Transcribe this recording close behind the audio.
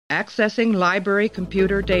Accessing library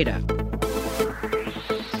computer data.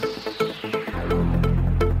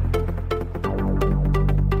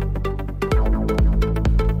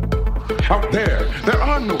 Out there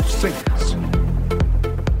are no saints.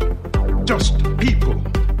 Just people.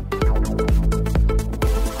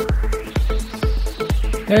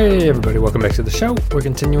 Hey everybody, welcome back to the show. We're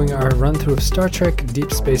continuing our run-through of Star Trek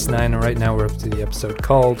Deep Space Nine, and right now we're up to the episode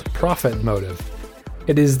called Profit Motive.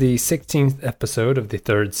 It is the 16th episode of the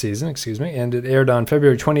third season, and it aired on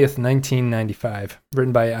February 20th, 1995.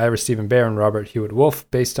 Written by Ira Steven Behr and Robert Hewitt Wolfe,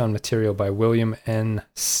 based on material by William N.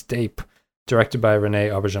 Stape, directed by Rene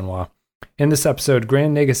Auberjonois. In this episode,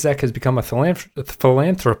 Grand Nagus Zek has become a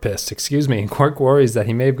philanthropist, and Quark worries that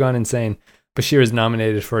he may have gone insane. Bashir is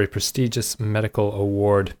nominated for a prestigious medical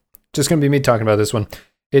award. Just going to be me talking about this one.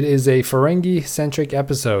 It is a Ferengi-centric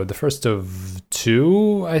episode, the first of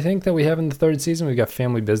two, I think, that we have in the third season. We've got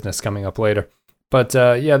Family Business coming up later. But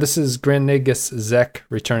this is Grand Nagus Zek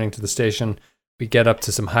returning to the station. We get up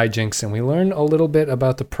to some hijinks, and we learn a little bit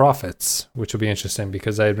about the Prophets, which will be interesting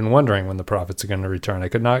because I had been wondering when the Prophets are going to return. I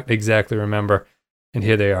could not exactly remember, and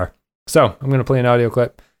here they are. So I'm going to play an audio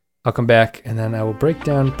clip. I'll come back, and then I will break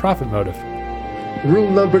down Profit Motive. Rule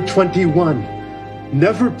number 21.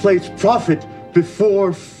 Never place profit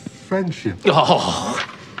before friendship. Oh.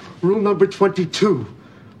 Rule number 22.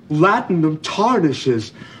 Latinum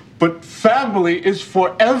tarnishes, but family is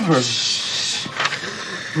forever.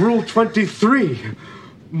 Rule 23.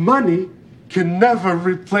 Money can never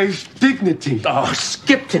replace dignity. Oh,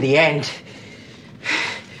 skip to the end.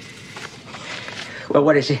 Well,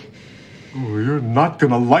 what is it? Oh, you're not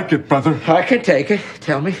gonna like it, brother. I can take it.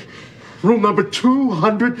 Tell me. Rule number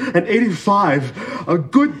 285. A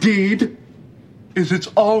good deed is its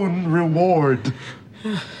own reward.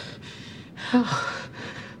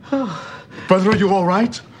 Brother, are you all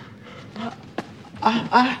right?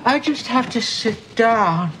 I just have to sit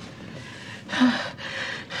down.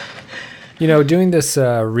 You know, doing this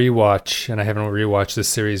rewatch, and I haven't rewatched this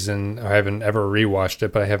series, and I haven't ever rewatched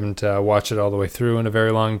it, but I haven't watched it all the way through in a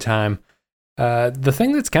very long time. The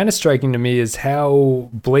thing that's kind of striking to me is how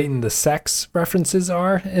blatant the sex references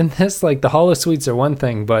are in this. Like, the holosuites are one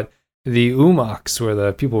thing, but the umox, where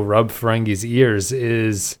the people rub Ferengi's ears,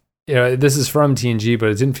 is, you know, this is from TNG, but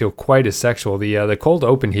it didn't feel quite as sexual. The cold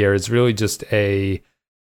open here is really just a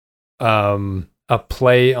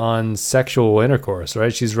play on sexual intercourse,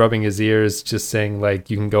 right? She's rubbing his ears, just saying, like,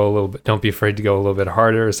 you can go a little bit, don't be afraid to go a little bit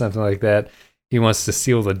harder or something like that. He wants to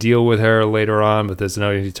seal the deal with her later on, but there's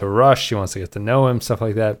no need to rush. She wants to get to know him, stuff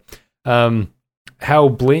like that. How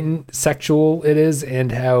blatant sexual it is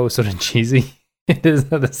and how sort of cheesy it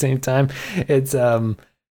is at the same time. It's,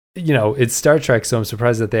 it's Star Trek, so I'm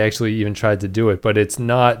surprised that they actually even tried to do it, but it's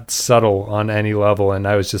not subtle on any level, and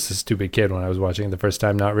I was just a stupid kid when I was watching it the first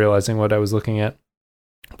time, not realizing what I was looking at.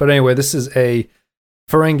 But anyway, this is a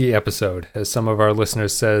Ferengi episode, as some of our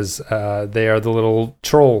listeners says. They are the little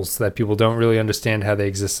trolls that people don't really understand how they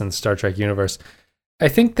exist in the Star Trek universe. I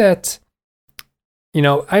think that,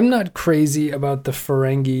 I'm not crazy about the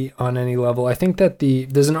Ferengi on any level. I think that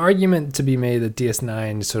there's an argument to be made that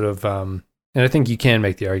DS9 sort of, and I think you can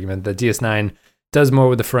make the argument that DS9 does more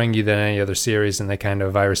with the Ferengi than any other series, and they kind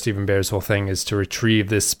of, Ira Steven Behr's whole thing is to retrieve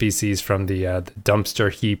this species from the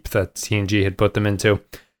dumpster heap that TNG had put them into.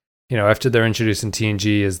 After they're introduced in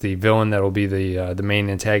TNG as the villain that will be the main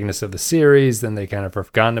antagonist of the series, then they kind of are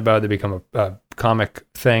forgotten about it. They become a comic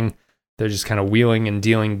thing. They're just kind of wheeling and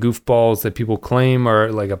dealing goofballs that people claim are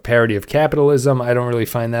like a parody of capitalism. I don't really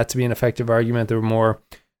find that to be an effective argument. There were more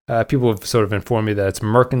people have sort of informed me that it's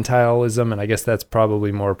mercantilism, and I guess that's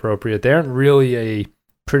probably more appropriate. They aren't really a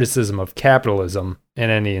criticism of capitalism in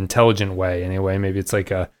any intelligent way. Anyway, maybe it's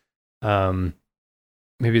like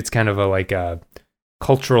maybe it's kind of a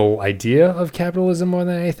cultural idea of capitalism more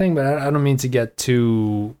than anything, but I don't mean to get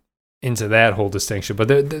too into that whole distinction. But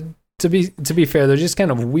to be fair, they're just kind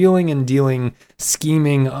of wheeling and dealing,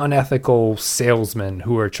 scheming, unethical salesmen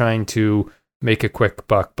who are trying to make a quick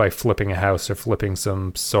buck by flipping a house or flipping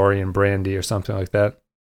some Saurian brandy or something like that.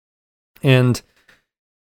 And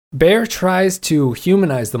Behr tries to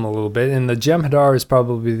humanize them a little bit, and the Jem'Hadar is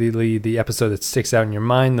probably the episode that sticks out in your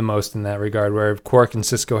mind the most in that regard, where Quark and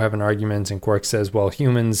Sisko have an argument, and Quark says, well,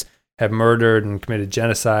 humans have murdered and committed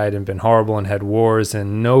genocide and been horrible and had wars,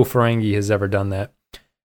 and no Ferengi has ever done that.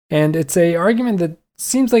 And it's a argument that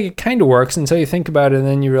seems like it kind of works until you think about it, and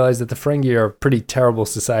then you realize that the Ferengi are a pretty terrible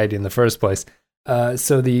society in the first place.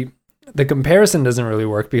 So the comparison doesn't really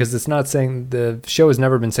work, because it's not saying, the show has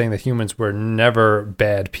never been saying that humans were never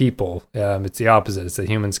bad people. It's the opposite. It's that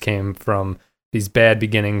humans came from these bad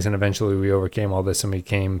beginnings, and eventually we overcame all this and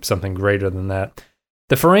became something greater than that.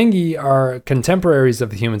 The Ferengi are contemporaries of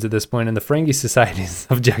the humans at this point, and the Ferengi society is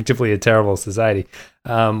objectively a terrible society.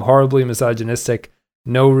 Horribly misogynistic,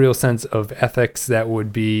 no real sense of ethics that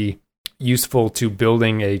would be useful to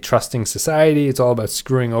building a trusting society. It's all about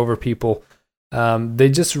screwing over people. They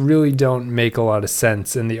just really don't make a lot of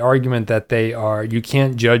sense. And the argument that you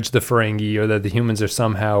can't judge the Ferengi or that the humans are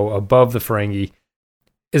somehow above the Ferengi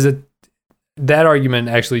that argument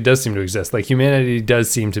actually does seem to exist. Like, humanity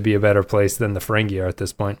does seem to be a better place than the Ferengi are at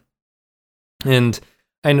this point. And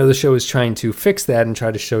I know the show is trying to fix that and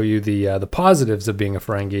try to show you the positives of being a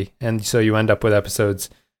Ferengi. And so you end up with episodes.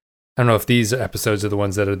 I don't know if these episodes are the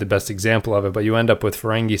ones that are the best example of it, but you end up with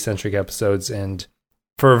Ferengi-centric episodes, and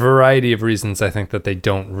for a variety of reasons, I think that they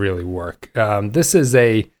don't really work.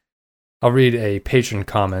 I'll read a patron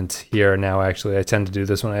comment here now, actually. I tend to do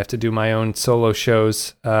this when I have to do my own solo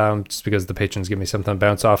shows, just because the patrons give me something to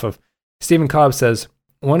bounce off of. Stephen Cobb says,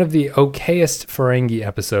 one of the okayest Ferengi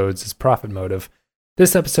episodes is Profit Motive.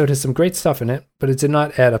 This episode has some great stuff in it, but it did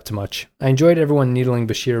not add up to much. I enjoyed everyone needling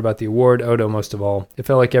Bashir about the award, Odo most of all. It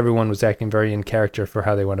felt like everyone was acting very in character for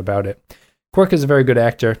how they went about it. Quark is a very good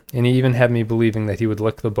actor, and he even had me believing that he would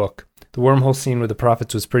lick the book. The wormhole scene with the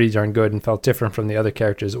prophets was pretty darn good and felt different from the other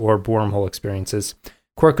characters' orb wormhole experiences.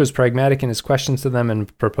 Quark was pragmatic in his questions to them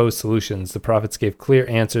and proposed solutions. The prophets gave clear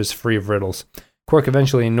answers free of riddles. Quark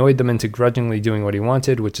eventually annoyed them into grudgingly doing what he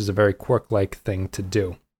wanted, which is a very Quark-like thing to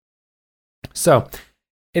do. So,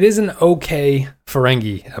 it is an okay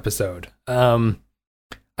Ferengi episode. I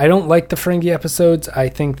don't like the Ferengi episodes. I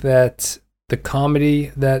think that the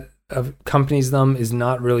comedy that accompanies them is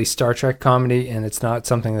not really Star Trek comedy, and it's not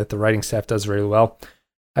something that the writing staff does really well.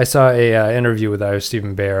 I saw a interview with Ira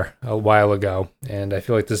Stephen Bear a while ago, and I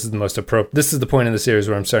feel like this is the most appropriate. This is the point in the series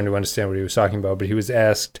where I'm starting to understand what he was talking about. But he was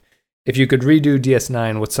asked if you could redo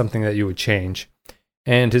DS9, what's something that you would change?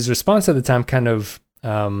 And his response at the time kind of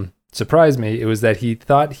surprised me. It was that he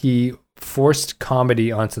thought he forced comedy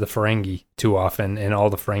onto the Ferengi too often, and all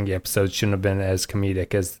the Ferengi episodes shouldn't have been as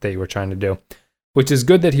comedic as they were trying to do. Which is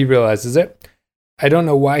good that he realizes it. I don't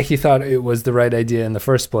know why he thought it was the right idea in the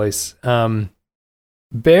first place.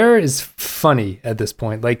 Bear is funny at this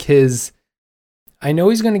point. I know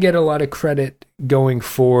he's going to get a lot of credit going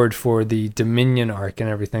forward for the Dominion arc and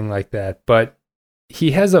everything like that, but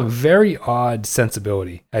he has a very odd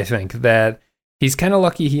sensibility, I think, that he's kind of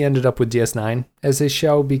lucky he ended up with DS9 as his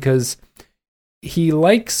show, because he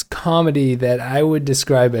likes comedy that I would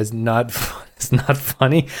describe as not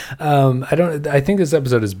funny. I think this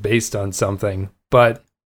episode is based on something, but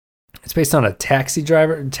it's based on a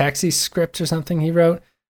taxi script or something he wrote.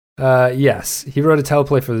 Yes, he wrote a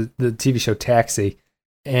teleplay for the TV show Taxi,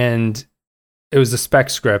 and it was a spec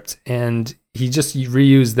script, and he just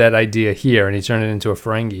reused that idea here, and he turned it into a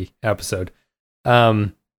Ferengi episode.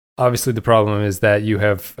 Obviously, the problem is that you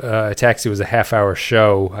have Taxi was a half-hour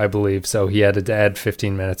show, I believe, so he had to add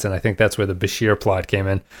 15 minutes, and I think that's where the Bashir plot came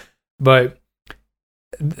in. But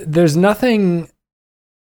there's nothing.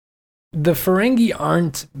 The Ferengi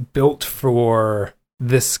aren't built for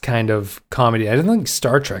this kind of comedy. I don't think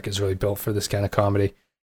Star Trek is really built for this kind of comedy.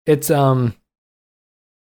 It's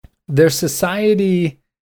their society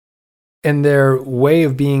and their way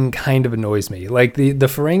of being kind of annoys me. Like the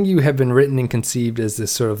Ferengi have been written and conceived as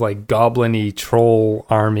this sort of like goblin-y troll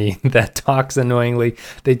army that talks annoyingly.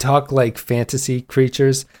 They talk like fantasy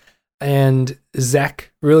creatures. And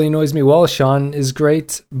Zek really annoys me. Well, Sean is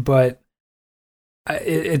great, but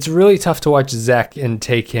it's really tough to watch Zek and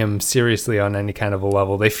take him seriously on any kind of a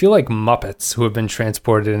level. They feel like Muppets who have been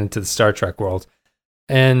transported into the Star Trek world.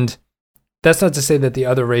 And that's not to say that the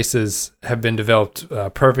other races have been developed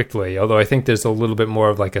perfectly, although I think there's a little bit more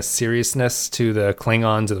of like a seriousness to the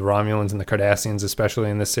Klingons or the Romulans and the Cardassians, especially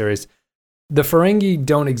in this series. The Ferengi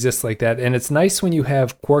don't exist like that, and it's nice when you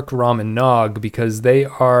have Quark, Rom, and Nog, because they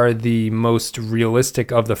are the most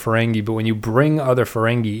realistic of the Ferengi, but when you bring other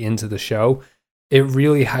Ferengi into the show, it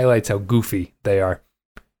really highlights how goofy they are.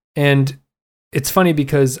 And it's funny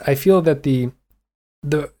because I feel that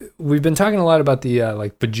we've been talking a lot about the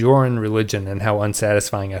like Bajoran religion and how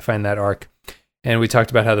unsatisfying I find that arc. And we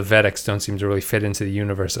talked about how the Vedeks don't seem to really fit into the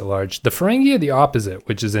universe at large. The Ferengi are the opposite,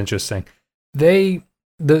 which is interesting. The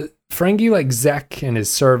Ferengi, like Zek and his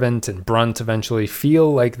servant and Brunt eventually,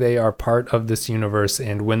 feel like they are part of this universe,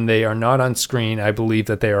 and when they are not on screen, I believe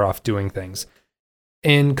that they are off doing things.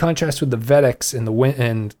 In contrast with the Vedeks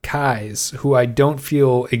and Kais, who I don't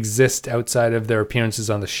feel exist outside of their appearances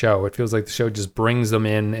on the show. It feels like the show just brings them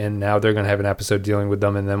in, and now they're going to have an episode dealing with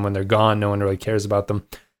them, and then when they're gone, no one really cares about them.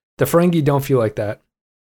 The Ferengi don't feel like that.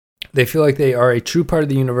 They feel like they are a true part of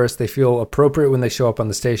the universe. They feel appropriate when they show up on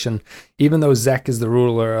the station. Even though Zek is the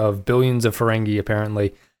ruler of billions of Ferengi,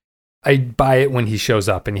 apparently, I buy it when he shows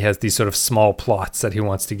up and he has these sort of small plots that he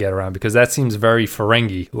wants to get around, because that seems very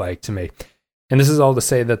Ferengi-like to me. And this is all to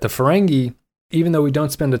say that the Ferengi, even though we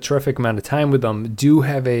don't spend a terrific amount of time with them, do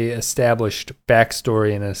have a established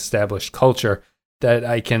backstory and an established culture that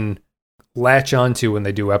I can latch onto when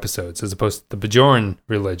they do episodes, as opposed to the Bajoran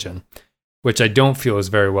religion, which I don't feel is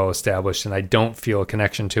very well established and I don't feel a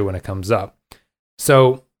connection to when it comes up.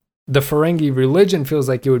 So the Ferengi religion feels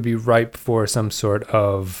like it would be ripe for some sort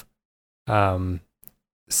of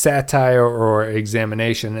satire or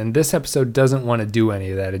examination, and this episode doesn't want to do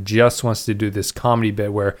any of that. It just wants to do this comedy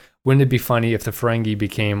bit where, wouldn't it be funny if the Ferengi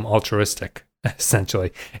became altruistic,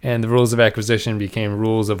 essentially, and the rules of acquisition became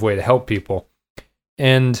rules of way to help people.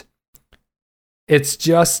 And it's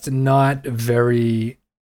just not very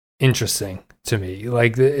interesting to me.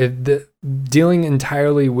 Like, the dealing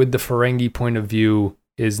entirely with the Ferengi point of view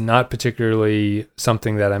is not particularly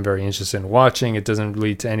something that I'm very interested in watching. It doesn't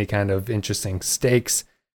lead to any kind of interesting stakes.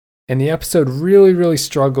 And the episode really, really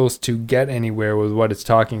struggles to get anywhere with what it's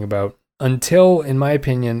talking about until, in my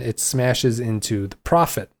opinion, it smashes into the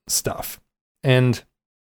Prophet stuff. And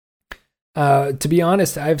to be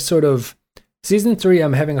honest, Season 3,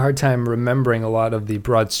 I'm having a hard time remembering a lot of the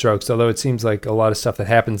broad strokes, although it seems like a lot of stuff that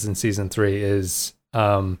happens in Season 3 is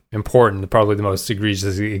important. Probably the most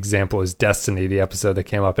egregious example is Destiny, the episode that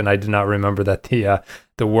came up, and I did not remember that the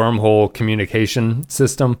wormhole communication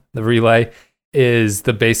system, the relay, is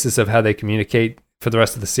the basis of how they communicate for the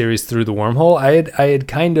rest of the series through the wormhole. I had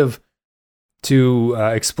kind of, to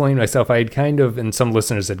explain myself, and some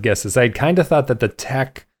listeners had guessed this, I had kind of thought that the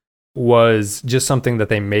tech was just something that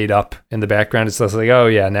they made up in the background. It's just like, oh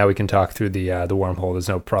yeah, now we can talk through the wormhole. There's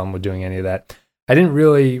no problem with doing any of that. I didn't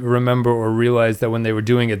really remember or realize that when they were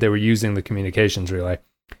doing it, they were using the communications relay.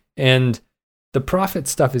 And the Prophet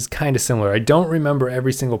stuff is kind of similar. I don't remember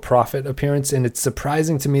every single Prophet appearance, and it's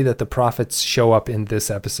surprising to me that the Prophets show up in this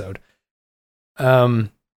episode. When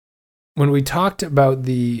we talked about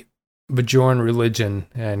the Bajoran religion,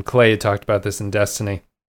 and Clay had talked about this in Destiny,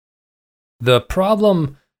 the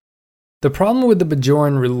problem with the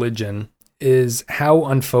Bajoran religion is how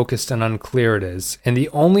unfocused and unclear it is. And the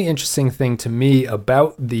only interesting thing to me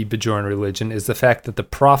about the Bajoran religion is the fact that the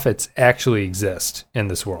prophets actually exist in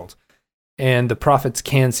this world. And the prophets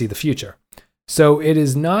can see the future. So it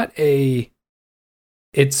is not in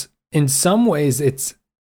some ways, it's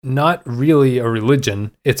not really a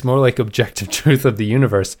religion. It's more like objective truth of the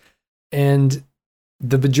universe. And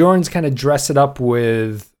the Bajorans kind of dress it up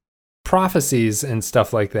with prophecies and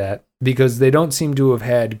stuff like that, because they don't seem to have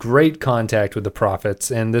had great contact with the prophets,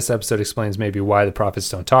 and this episode explains maybe why the prophets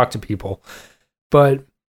don't talk to people. But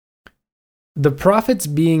the prophets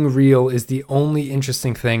being real is the only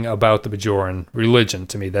interesting thing about the Bajoran religion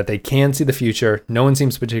to me, that they can see the future. No one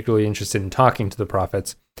seems particularly interested in talking to the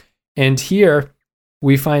prophets. And here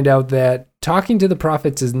we find out that talking to the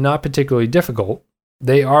prophets is not particularly difficult.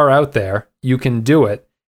 They are out there. You can do it.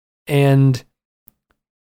 And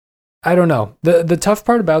I don't know. The tough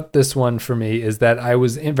part about this one for me is that I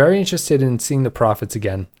was very interested in seeing the prophets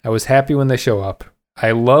again. I was happy when they show up.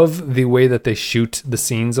 I love the way that they shoot the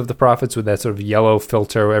scenes of the prophets with that sort of yellow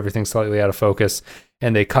filter where everything's slightly out of focus,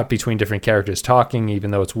 and they cut between different characters talking, even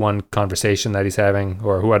though it's one conversation that he's having,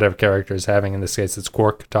 or whatever character is having. In this case, it's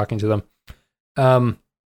Quark talking to them.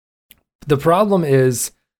 The problem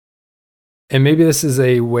is, and maybe this is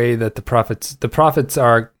a way that the prophets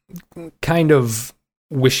are kind of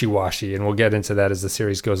wishy-washy, and we'll get into that as the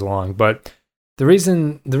series goes along. But the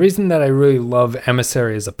reason that I really love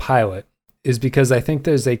Emissary as a pilot is because I think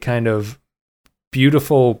there's a kind of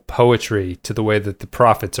beautiful poetry to the way that the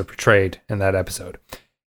prophets are portrayed in that episode.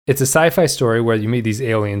 It's a sci-fi story where you meet these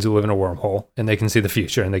aliens who live in a wormhole, and they can see the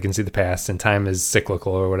future and they can see the past, and time is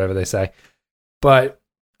cyclical, or whatever they say. But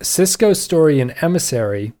Sisko's story in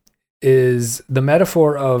Emissary is the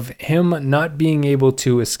metaphor of him not being able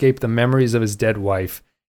to escape the memories of his dead wife,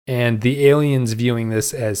 and the aliens viewing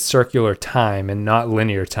this as circular time and not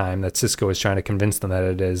linear time that Sisko is trying to convince them that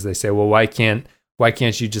it is. They say, well, why can't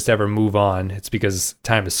you just ever move on? It's because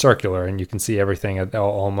time is circular and you can see everything at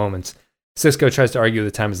all moments. Sisko tries to argue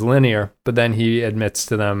that time is linear, but then he admits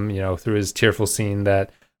to them, through his tearful scene, that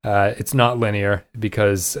it's not linear,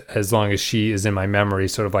 because as long as she is in my memory,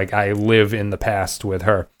 sort of like I live in the past with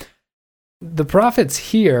her. The prophets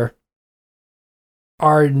here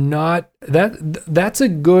are not that's a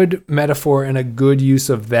good metaphor and a good use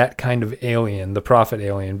of that kind of alien, the prophet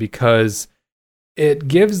alien, because it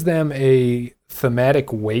gives them a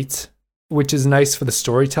thematic weight which is nice for the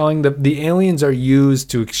storytelling. The aliens are used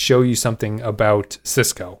to show you something about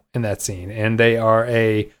Sisko in that scene, and they're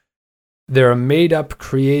a made-up,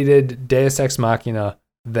 created Deus Ex Machina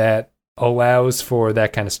that allows for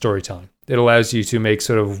that kind of storytelling. It allows you to make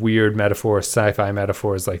sort of weird metaphors, sci-fi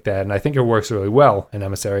metaphors like that, and I think it works really well in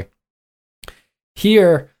Emissary.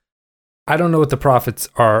 Here, I don't know what the prophets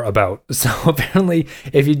are about. So apparently,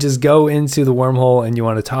 if you just go into the wormhole and you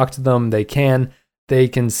want to talk to them, they can. They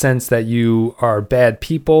can sense that you are bad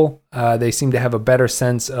people. They seem to have a better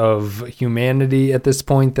sense of humanity at this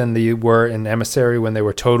point than they were in Emissary when they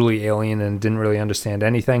were totally alien and didn't really understand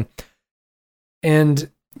anything. And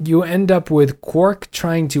you end up with Quark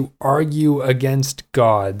trying to argue against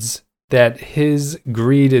gods that his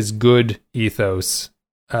greed is good ethos,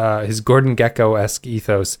 his Gordon Gekko-esque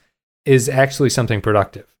ethos, is actually something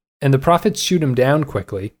productive. And the prophets shoot him down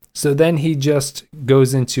quickly. So then he just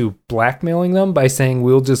goes into blackmailing them by saying,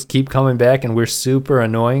 we'll just keep coming back and we're super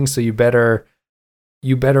annoying, so you better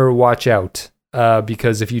watch out,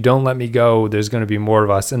 because if you don't let me go, there's going to be more of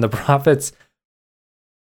us. And the prophets,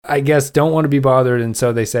 I guess, don't want to be bothered, and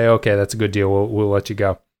so they say, okay, that's a good deal, we'll let you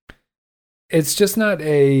go. It's just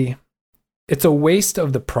it's a waste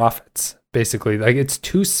of the prophets, basically. Like, it's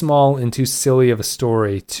too small and too silly of a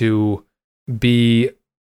story to be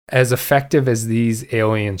as effective as these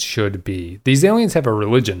aliens should be. These aliens have a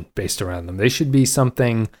religion based around them. They should be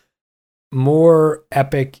something more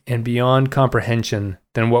epic and beyond comprehension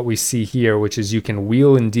than what we see here, which is you can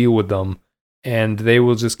wheel and deal with them, and they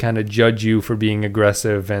will just kind of judge you for being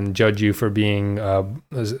aggressive and judge you for being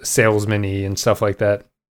salesman-y and stuff like that.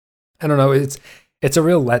 I don't know. It's a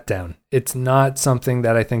real letdown. It's not something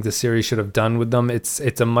that I think the series should have done with them. It's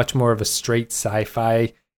a much more of a straight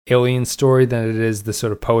sci-fi alien story than it is the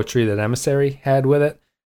sort of poetry that Emissary had with it.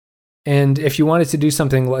 And if you wanted to do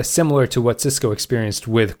something similar to what Sisko experienced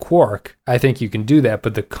with Quark, I think you can do that,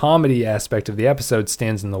 but the comedy aspect of the episode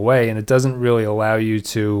stands in the way, and it doesn't really allow you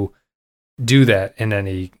to do that in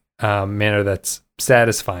any manner that's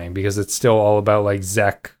satisfying, because it's still all about like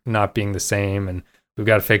Zek not being the same, and we've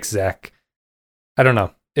got to fix Zek. I don't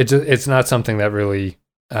know. It's not something that really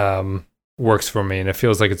works for me, and it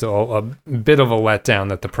feels like it's a bit of a letdown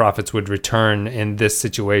that the prophets would return in this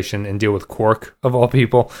situation and deal with Quark of all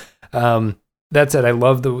people. That said, I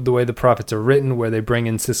love the way the prophets are written, where they bring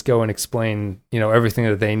in Sisko and explain, everything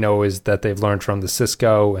that they know is that they've learned from the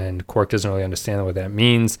Sisko, and Quark doesn't really understand what that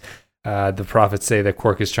means. The prophets say that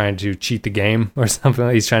Quark is trying to cheat the game or something.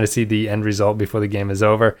 He's trying to see the end result before the game is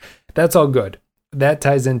over. That's all good. That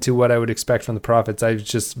ties into what I would expect from the prophets. I was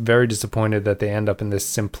just very disappointed that they end up in this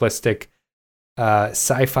simplistic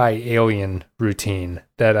sci-fi alien routine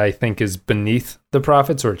that I think is beneath the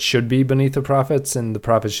prophets, or it should be beneath the prophets, and the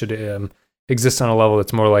prophets should exist on a level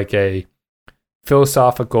that's more like a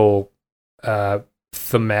philosophical,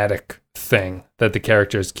 thematic thing that the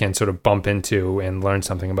characters can sort of bump into and learn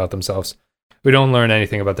something about themselves. We don't learn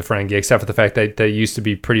anything about the Ferengi except for the fact that they used to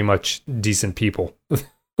be pretty much decent people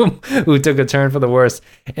who took a turn for the worse.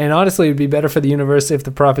 And honestly, it'd be better for the universe if the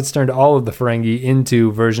prophets turned all of the Ferengi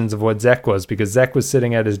into versions of what Zek was, because Zek was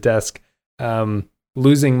sitting at his desk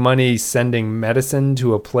losing money sending medicine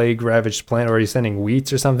to a plague-ravaged planet, or he's sending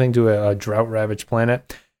wheat or something to a drought-ravaged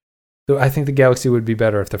planet. So I think the galaxy would be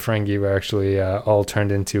better if the Ferengi were actually all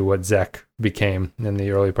turned into what Zek became in the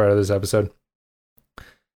early part of this episode.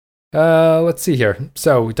 Let's see here.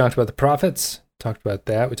 So we talked about the prophets, talked about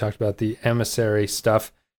that. We talked about the emissary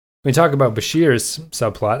stuff. We talk about Bashir's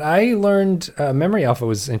subplot. I learned Memory Alpha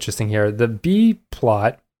was interesting here. The B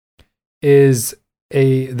plot is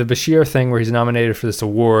the Bashir thing where he's nominated for this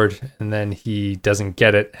award and then he doesn't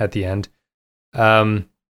get it at the end.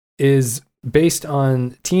 Is based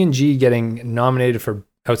on TNG getting nominated for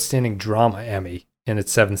Outstanding Drama Emmy in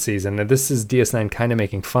its 7th season. And this is DS9 kind of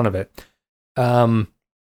making fun of it.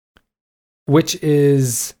 Which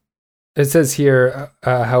is... It says here,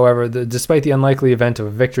 however, despite the unlikely event of a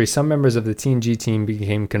victory, some members of the TNG team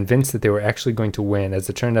became convinced that they were actually going to win. As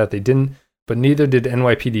it turned out, they didn't, but neither did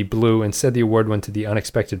NYPD Blue. Instead, the award went to the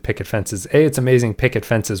unexpected Picket Fences. It's amazing Picket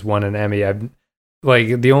Fences won an Emmy.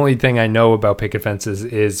 The only thing I know about Picket Fences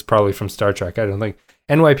is probably from Star Trek. I don't think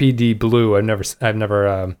NYPD Blue. I've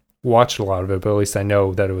never watched a lot of it, but at least I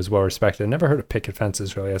know that it was well respected. I never heard of Picket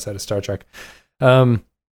Fences really outside of Star Trek.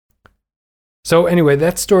 So anyway,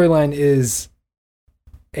 that storyline is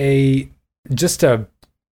just a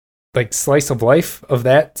slice of life of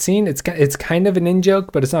that scene. It's kind of an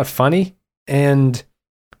in-joke, but it's not funny. And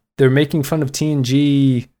they're making fun of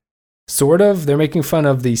TNG, sort of. They're making fun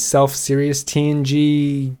of the self-serious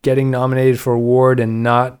TNG getting nominated for an award and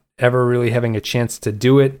not ever really having a chance to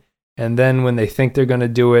do it. And then when they think they're going to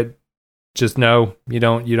do it, just no, you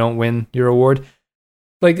don't win your award.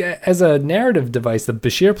 Like, as a narrative device, the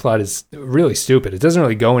Bashir plot is really stupid. It doesn't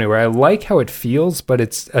really go anywhere. I like how it feels, but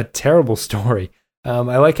it's a terrible story.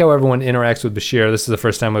 I like how everyone interacts with Bashir. This is the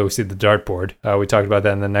first time we see the dartboard. We talked about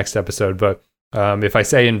that in the next episode, but if I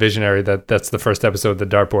say in Visionary that's the first episode of the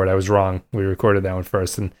dartboard, I was wrong. We recorded that one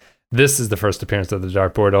first, and this is the first appearance of the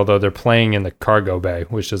dartboard, although they're playing in the cargo bay,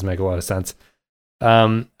 which doesn't make a lot of sense.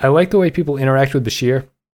 I like the way people interact with Bashir.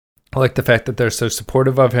 I like the fact that they're so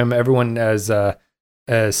supportive of him. Everyone, as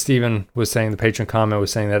Stephen was saying, the patron comment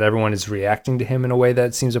was saying that everyone is reacting to him in a way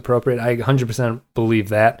that seems appropriate. I 100% believe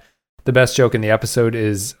that. The best joke in the episode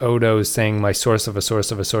is Odo saying, my source of a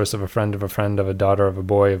source of a source of a friend of a friend of a daughter of a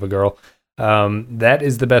boy of a girl. That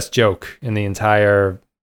is the best joke in the entire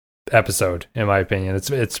episode, in my opinion.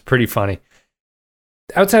 It's pretty funny.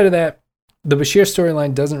 Outside of that, the Bashir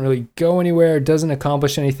storyline doesn't really go anywhere, doesn't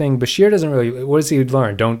accomplish anything. Bashir doesn't really, what does he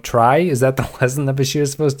learn? Don't try? Is that the lesson that Bashir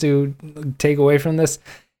is supposed to take away from this?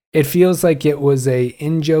 It feels like it was a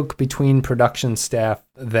in-joke between production staff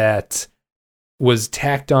that was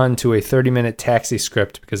tacked on to a 30-minute taxi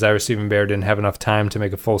script because Ira Steven Behr didn't have enough time to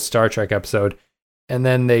make a full Star Trek episode, and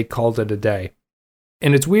then they called it a day.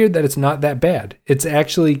 And it's weird that it's not that bad. It's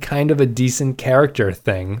actually kind of a decent character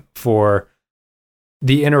thing for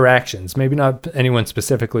the interactions. Maybe not anyone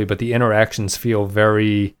specifically, but the interactions feel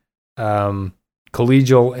very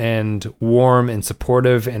collegial and warm and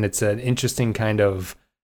supportive, and it's an interesting kind of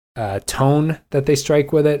tone that they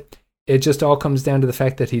strike with it. It just all comes down to the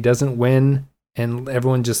fact that he doesn't win, and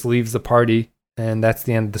everyone just leaves the party, and that's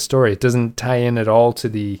the end of the story. It doesn't tie in at all to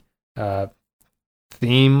the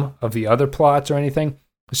theme of the other plots or anything.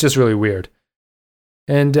 It's just really weird.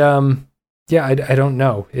 And I don't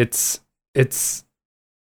know. It's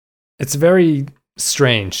very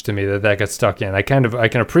strange to me that got stuck in. I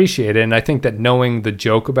can appreciate it, and I think that knowing the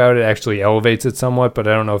joke about it actually elevates it somewhat, but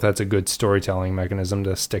I don't know if that's a good storytelling mechanism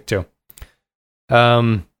to stick to.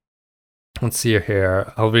 Let's see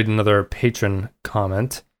here. I'll read another patron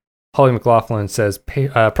comment. Holly McLaughlin says,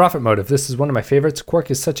 Profit Motive. This is one of my favorites. Quark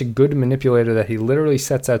is such a good manipulator that he literally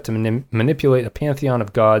sets out to manipulate a pantheon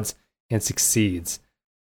of gods and succeeds.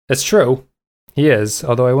 That's true. He is.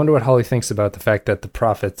 Although I wonder what Holly thinks about the fact that the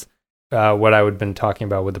prophets, what I would have been talking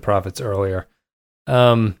about with the prophets earlier.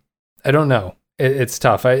 I don't know. It's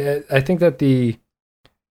tough. I think that the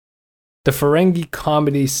Ferengi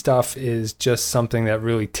comedy stuff is just something that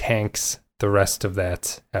really tanks the rest of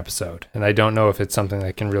that episode, and I don't know if it's something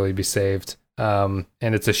that can really be saved. And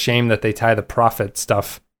it's a shame that they tie the prophet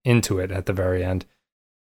stuff into it at the very end.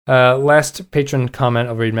 Last patron comment,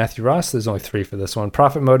 I'll read Matthew Ross. There's only 3 for this one.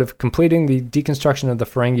 Profit Motive, completing the deconstruction of the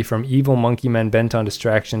Ferengi from evil monkey men bent on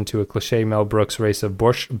distraction to a cliche Mel Brooks race of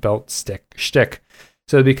Borscht Belt shtick.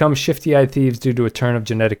 So they become shifty-eyed thieves due to a turn of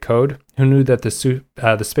genetic code. Who knew that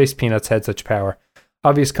the space peanuts had such power?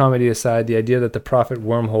 Obvious comedy aside, the idea that the prophet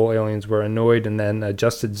wormhole aliens were annoyed and then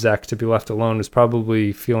adjusted Zek to be left alone was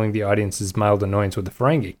probably fueling the audience's mild annoyance with the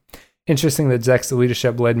Ferengi. Interesting that Zek's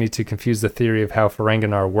leadership led me to confuse the theory of how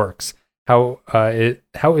Ferenginar works. How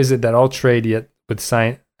is it all trade yet with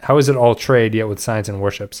science and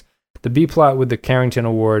worships? The B plot with the Carrington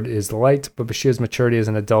Award is light, but Bashir's maturity as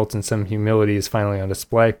an adult and some humility is finally on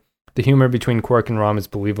display. The humor between Quark and Rom is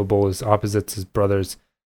believable as opposites or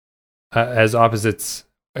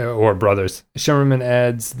brothers. Shimmerman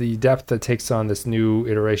adds the depth that takes on this new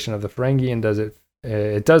iteration of the Ferengi, and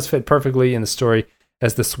it does fit perfectly in the story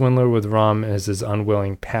as the swindler with Rom as his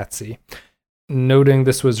unwilling patsy. Noting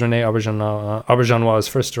this was Rene Auberjonois'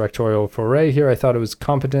 first directorial foray here, I thought it was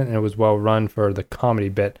competent and it was well run for the comedy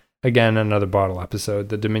bit. Again, another bottle episode.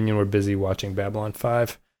 The Dominion were busy watching Babylon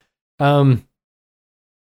 5. I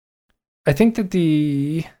think that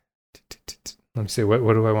let me see,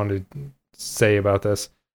 what do I want to say about this?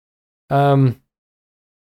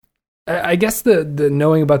 I guess the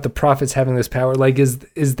knowing about the prophets having this power, like, is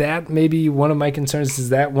that maybe one of my concerns? Is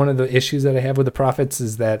that one of the issues that I have with the prophets?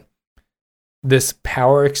 Is that this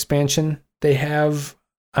power expansion they have,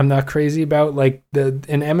 I'm not crazy about. Like,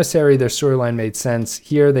 in Emissary, their storyline made sense.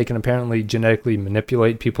 Here, they can apparently genetically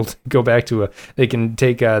manipulate people to go back to they can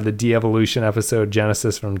take the de-evolution episode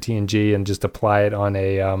Genesis from TNG and just apply it on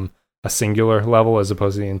a singular level as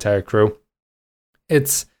opposed to the entire crew.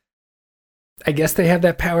 I guess they have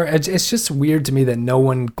that power. It's just weird to me that no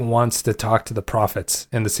one wants to talk to the prophets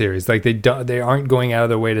in the series. Like, they aren't going out of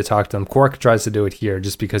their way to talk to them. Quark tries to do it here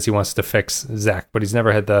just because he wants to fix Zek, but he's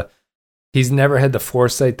never had the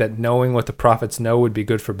foresight that knowing what the prophets know would be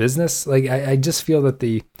good for business. Like, I just feel that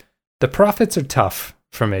the prophets are tough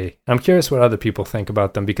for me. I'm curious what other people think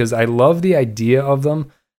about them because I love the idea of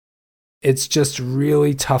them, it's just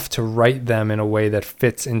really tough to write them in a way that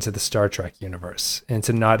fits into the Star Trek universe and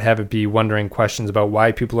to not have it be wondering questions about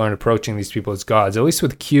why people aren't approaching these people as gods. At least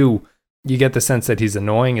with Q, you get the sense that he's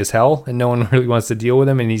annoying as hell and no one really wants to deal with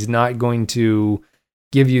him, and he's not going to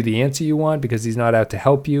give you the answer you want because he's not out to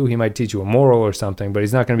help you. He might teach you a moral or something, but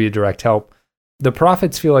he's not going to be a direct help. The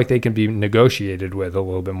prophets feel like they can be negotiated with a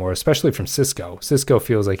little bit more, especially from Sisko. Sisko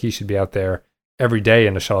feels like he should be out there every day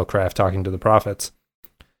in a shuttlecraft talking to the prophets.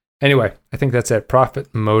 Anyway, I think that's it.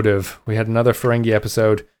 Prophet Motive. We had another Ferengi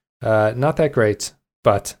episode. Not that great,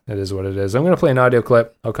 but it is what it is. I'm going to play an audio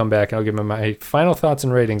clip. I'll come back and I'll give you my final thoughts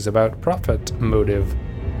and ratings about Prophet Motive.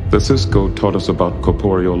 The Sisko taught us about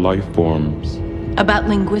corporeal life forms. About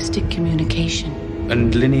linguistic communication.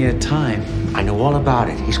 And linear time. I know all about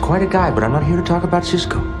it. He's quite a guy, but I'm not here to talk about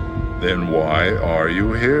Sisko. Then why are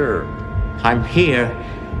you here? I'm here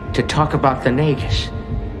to talk about the Nagus.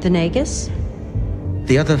 The Nagus?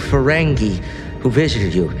 The other Ferengi who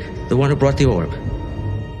visited you. The one who brought the orb.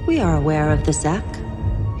 We are aware of the Zek.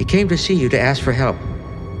 He came to see you to ask for help.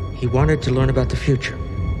 He wanted to learn about the future.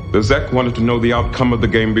 The Zek wanted to know the outcome of the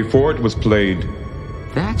game before it was played.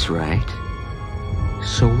 That's right.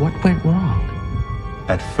 So what went wrong?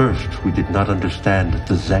 At first, we did not understand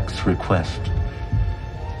the Zek's request.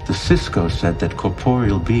 The Sisko said that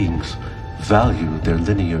corporeal beings value their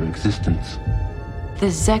linear existence. The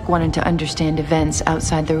Zek wanted to understand events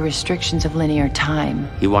outside the restrictions of linear time.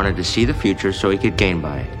 He wanted to see the future so he could gain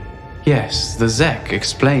by it. Yes, the Zek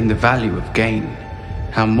explained the value of gain.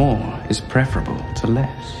 How more is preferable to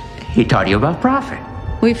less. He taught you about profit.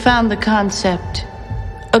 We found the concept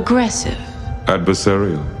aggressive.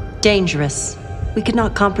 Adversarial. Dangerous. We could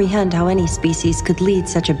not comprehend how any species could lead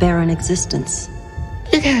such a barren existence.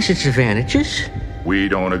 It has its advantages. We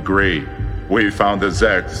don't agree. We found the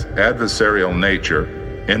Zek's adversarial nature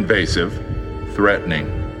invasive,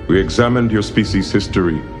 threatening. We examined your species'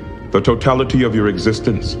 history, the totality of your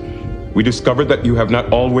existence. We discovered that you have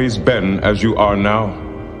not always been as you are now.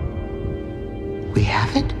 We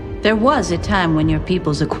haven't? There was a time when your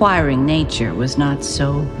people's acquiring nature was not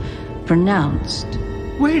so pronounced.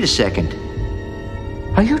 Wait a second.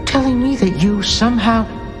 Are you telling me that you somehow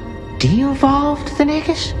de-evolved the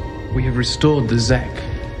Nagus? We have restored the Zek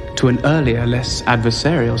to an earlier, less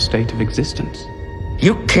adversarial state of existence.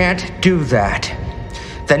 You can't do that.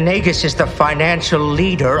 The Nagus is the financial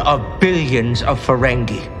leader of billions of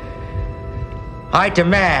Ferengi. I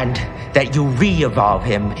demand that you re-evolve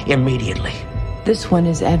him immediately. This one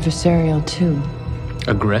is adversarial too.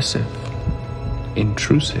 Aggressive.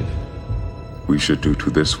 Intrusive. We should do to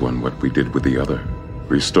this one what we did with the other.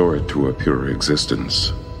 Restore it to a pure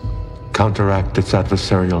existence. Counteract its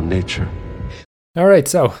adversarial nature. All right,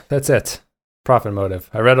 so that's it. Prophet Motive.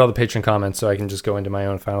 I read all the patron comments, so I can just go into my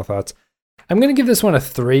own final thoughts. I'm going to give this one a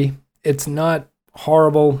 3. It's not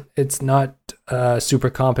horrible. It's not super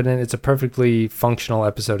competent. It's a perfectly functional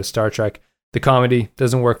episode of Star Trek. The comedy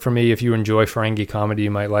doesn't work for me. If you enjoy Ferengi comedy,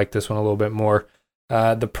 you might like this one a little bit more.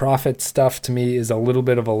 The Prophet stuff to me is a little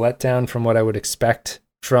bit of a letdown from what I would expect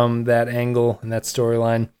from that angle and that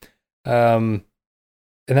storyline. And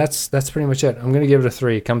that's pretty much it. I'm going to give it a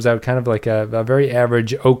 3. It comes out kind of like a very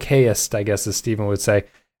average, okayest, I guess as Stephen would say,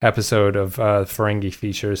 episode of Ferengi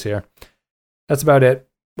features here. That's about it.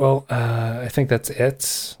 Well, I think that's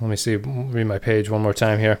it. Let me see, read my page one more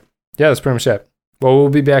time here. Yeah, that's pretty much it. Well, we'll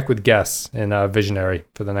be back with guests in Visionary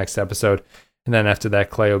for the next episode. And then after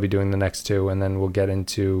that, Clay will be doing the next 2. And then we'll get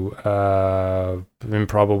into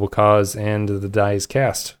Improbable Cause and the Dies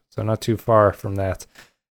Cast. So not too far from that.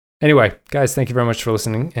 Anyway, guys, thank you very much for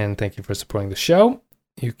listening. And thank you for supporting the show.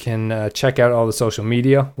 You can check out all the social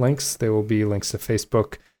media links. There will be links to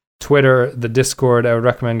Facebook, Twitter, the Discord. I would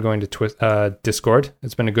recommend going to Discord.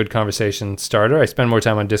 It's been a good conversation starter. I spend more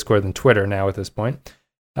time on Discord than Twitter now at this point.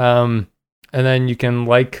 And then you can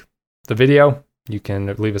like the video. You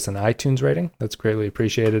can leave us an iTunes rating. That's greatly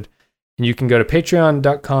appreciated. And you can go to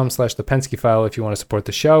patreon.com/thepensky file if you want to support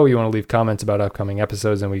the show. You want to leave comments about upcoming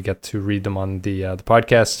episodes, and we get to read them on the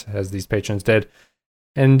podcast, as these patrons did.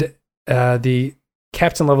 And the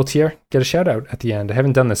captain level tier, get a shout out at the end. I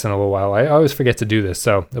haven't done this in a little while. I always forget to do this,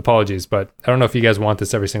 so apologies. But I don't know if you guys want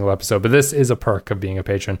this every single episode, but this is a perk of being a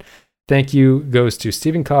patron. Thank you goes to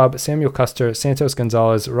Stephen Cobb, Samuel Custer, Santos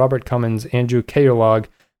Gonzalez, Robert Cummins, Andrew Katerlog,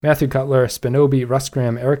 Matthew Cutler, Spinobi, Russ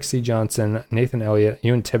Graham, Eric C. Johnson, Nathan Elliott,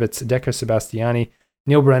 Ewan Tibbetts, Decker Sebastiani,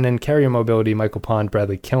 Neil Brennan, Carrier Mobility, Michael Pond,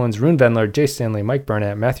 Bradley Killens, Rune Vendler, Jay Stanley, Mike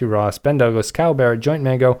Burnett, Matthew Ross, Ben Douglas, Kyle Barrett, Joint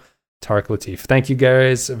Mango, Tarek Latif. Thank you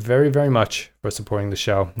guys very, very much for supporting the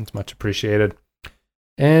show. It's much appreciated.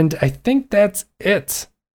 And I think that's it.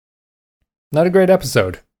 Not a great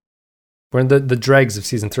episode. We're in the dregs of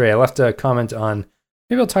season 3. I left a comment on,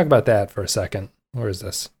 maybe I'll talk about that for a second. Where is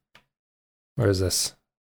this?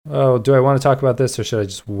 Oh, do I want to talk about this or should I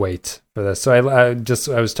just wait for this? So I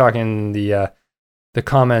was talking in the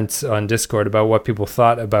comments on Discord about what people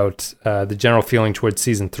thought about the general feeling towards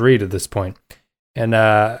season 3 to this point. And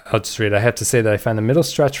I'll just read. I have to say that I find the middle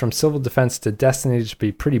stretch from Civil Defense to Destiny to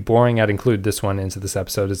be pretty boring. I'd include this one into this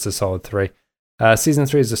episode. It's a solid 3. Season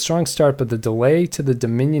 3 is a strong start, but the delay to the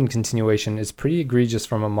Dominion continuation is pretty egregious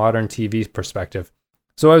from a modern TV perspective.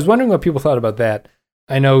 So I was wondering what people thought about that.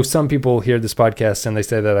 I know some people hear this podcast and they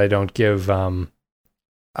say that I don't give, I'm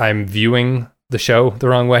viewing the show the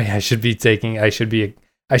wrong way. I should be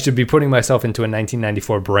putting myself into a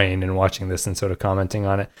 1994 brain and watching this and sort of commenting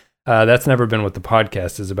on it. That's never been what the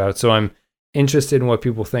podcast is about. So I'm interested in what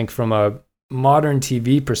people think from a modern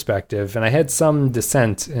TV perspective. And I had some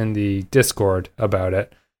dissent in the Discord about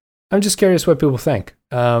it. I'm just curious what people think.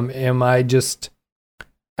 I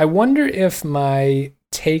wonder if my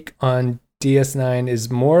take on DS9 is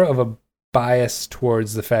more of a bias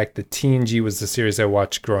towards the fact that TNG was the series I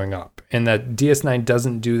watched growing up, and that DS9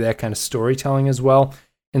 doesn't do that kind of storytelling as well.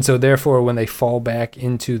 And so therefore, when they fall back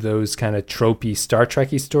into those kind of tropey Star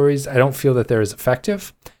Trek-y stories, I don't feel that they're as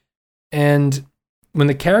effective. And when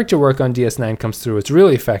the character work on DS9 comes through, it's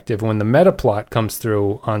really effective. When the meta plot comes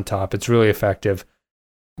through on top, it's really effective.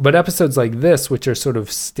 But episodes like this, which are sort of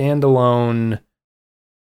standalone,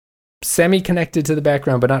 semi-connected to the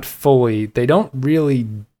background, but not fully, they don't really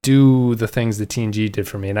do the things that TNG did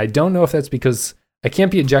for me. And I don't know if that's because I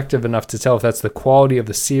can't be objective enough to tell if that's the quality of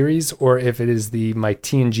the series or if it is my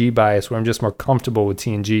TNG bias where I'm just more comfortable with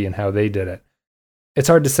TNG and how they did it. It's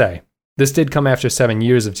hard to say. This did come after 7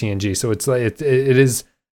 years of TNG, so it's like it is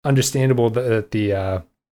understandable that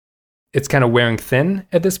it's kind of wearing thin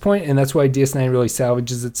at this point, and that's why DS9 really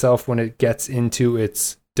salvages itself when it gets into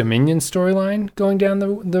its Dominion storyline going down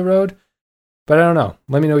the road. But I don't know.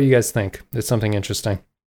 Let me know what you guys think. It's something interesting.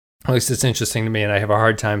 At least it's interesting to me, and I have a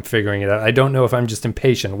hard time figuring it out. I don't know if I'm just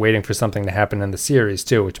impatient, waiting for something to happen in the series,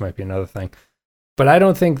 too, which might be another thing. But I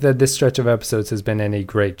don't think that this stretch of episodes has been any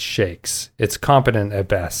great shakes. It's competent at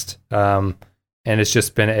best. And it's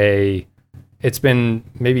just been it's been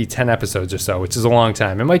maybe 10 episodes or so, which is a long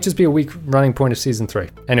time. It might just be a weak running point of season 3.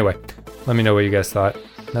 Anyway, let me know what you guys thought.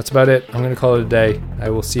 That's about it. I'm going to call it a day. I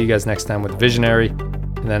will see you guys next time with Visionary.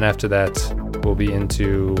 And then after that, we'll be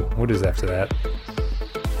into... What is after that?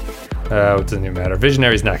 It doesn't even matter.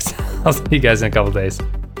 Visionary's next. I'll see you guys in a couple days.